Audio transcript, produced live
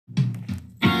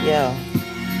Yo,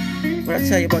 what I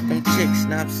tell you about them chicks,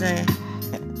 know what I'm saying?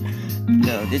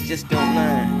 Yo, this just don't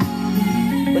learn.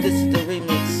 But this is the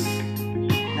remix.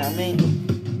 Know what I mean?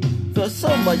 Feels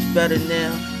so much better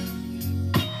now.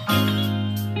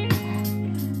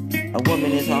 A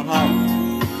woman is her heart.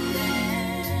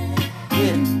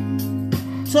 Yeah.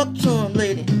 Talk to him,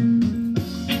 lady.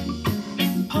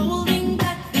 Holding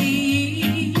back the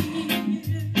years.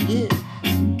 Yeah.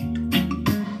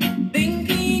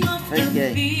 Thinking of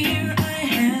the fear I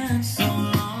had so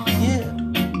long.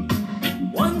 Yeah.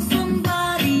 Want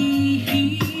somebody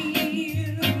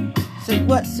here. Say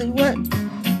what? Say what?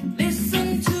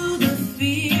 Listen to the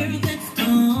fear that's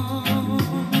gone.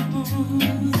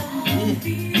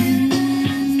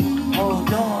 Yeah.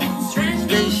 Hold on.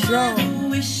 Stay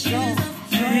strong. Wishes of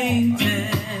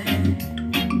fainted.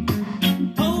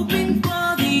 Hoping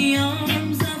for the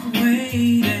arms of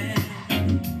waited.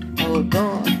 Hold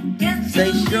on.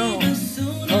 Stay strong.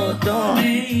 Hold on.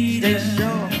 Stay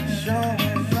strong. Strong.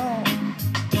 Strong.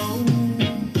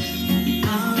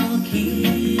 I'll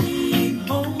keep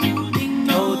holding on.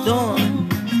 Hold on.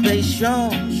 Stay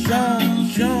strong. Strong.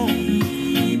 Strong.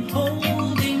 Keep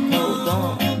holding Hold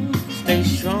on. Stay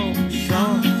strong.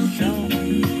 Strong. Strong.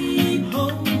 Keep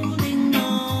holding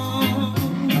on.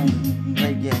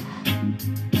 Right there.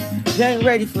 You ain't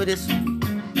ready for this one.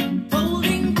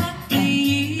 Holding back the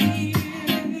years.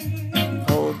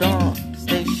 Hold on.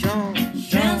 Stay strong. Chance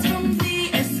Strong. from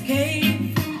the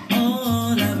escape from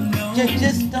all I've known.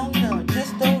 Just don't learn.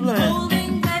 Just don't learn.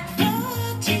 Holding back the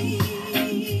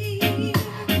tears.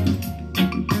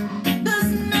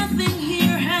 'Cause nothing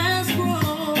here has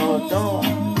grown. Hold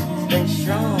on. Stay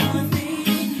strong. Nothing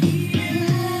here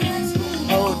has grown.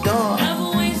 Hold on.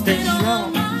 I've wasted Stay all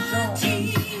strong. my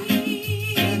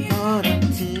tears. Hold on.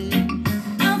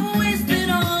 I've wasted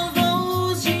all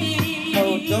those years.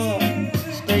 Hold on.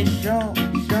 Stay strong.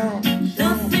 Strong. Strong.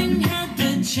 Nothing had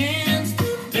the chance to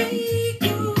be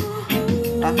good.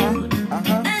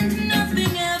 And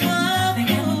nothing ever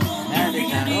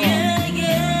Nothing at all.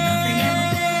 yeah.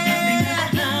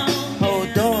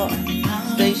 Hold on.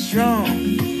 Stay strong.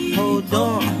 Hold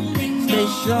on. Stay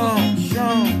strong.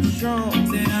 Strong.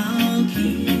 Strong. Then I'll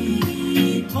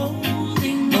keep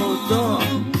holding Hold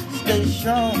on. Stay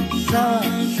strong. Strong.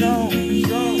 Strong.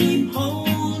 Strong. Keep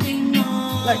holding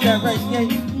on. Like that right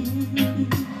there.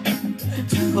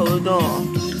 Hold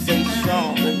on. Stay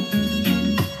strong.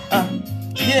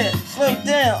 Yeah. Slow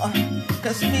down.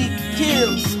 'Cause speed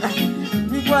kills.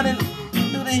 We running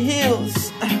through the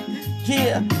hills.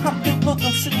 Yeah. I'm just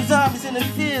looking for zombies in the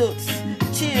fields.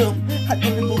 Chill. How do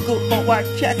people go on white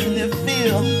cats in their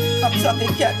field? I'm talking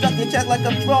cat, ducking jack like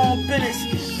a Braun Bennett.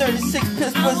 36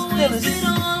 Pittsburgh Steelers.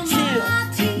 Chill.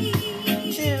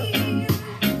 Chill.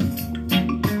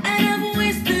 And I've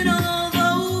wasted all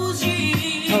those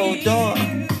years. Hold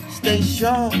on. Stay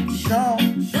strong.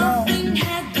 Strong. Strong. Nothing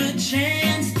had the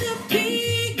chance to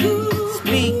be good.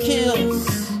 Speed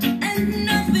kills. And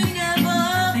nothing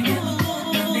ever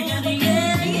could.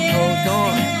 Yeah. Hold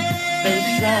on. Stay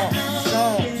strong.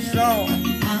 Strong. Strong.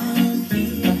 I'll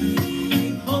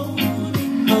keep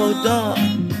holding Hold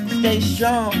on. Stay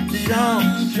strong. Strong.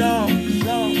 Strong.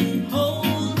 Strong.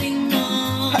 holding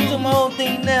on. I do my whole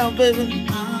thing now, baby.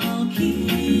 I'll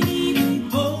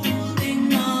keep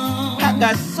holding on. I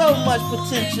got so much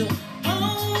potential.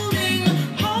 Holding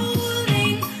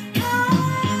on.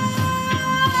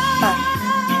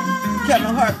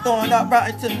 Kevin Hart throwing out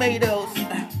rotten tomatoes.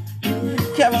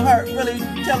 Kevin Hart really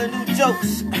telling new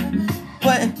jokes.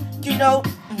 But, you know,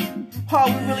 all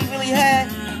we really had,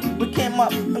 we came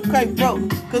up and quite broke.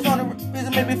 'Cause only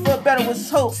reason made me feel better was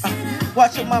hope.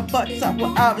 Washing my butt top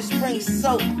with Irish Spring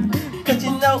soap. 'Cause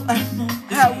you know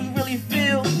how we really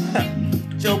feel.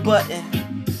 Joe Budden,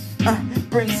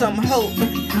 bring some hope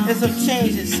and some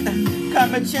changes.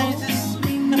 Common changes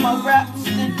in my raps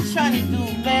and shiny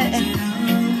dude, man.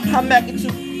 I'm macking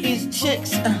to these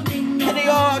chicks, and they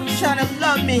all trying to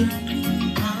love me.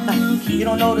 You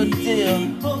don't know the deal,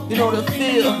 you know the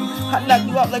feel. I knock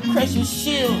you out like Crescent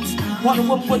Shields. Wonder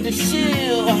Woman with the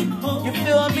shield. You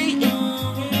feel me?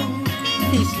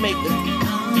 Peacemaker.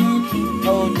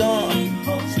 Hold on,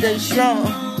 stay strong.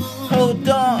 Hold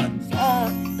on,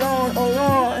 hold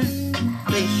on.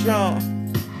 Stay strong.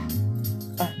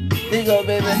 There you go,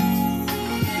 baby.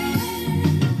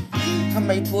 I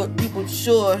make people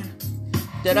sure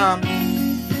that I'm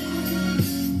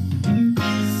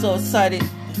so excited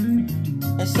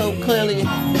and so clearly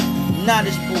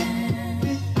knowledgeable.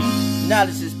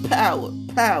 Knowledge is power.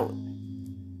 Power.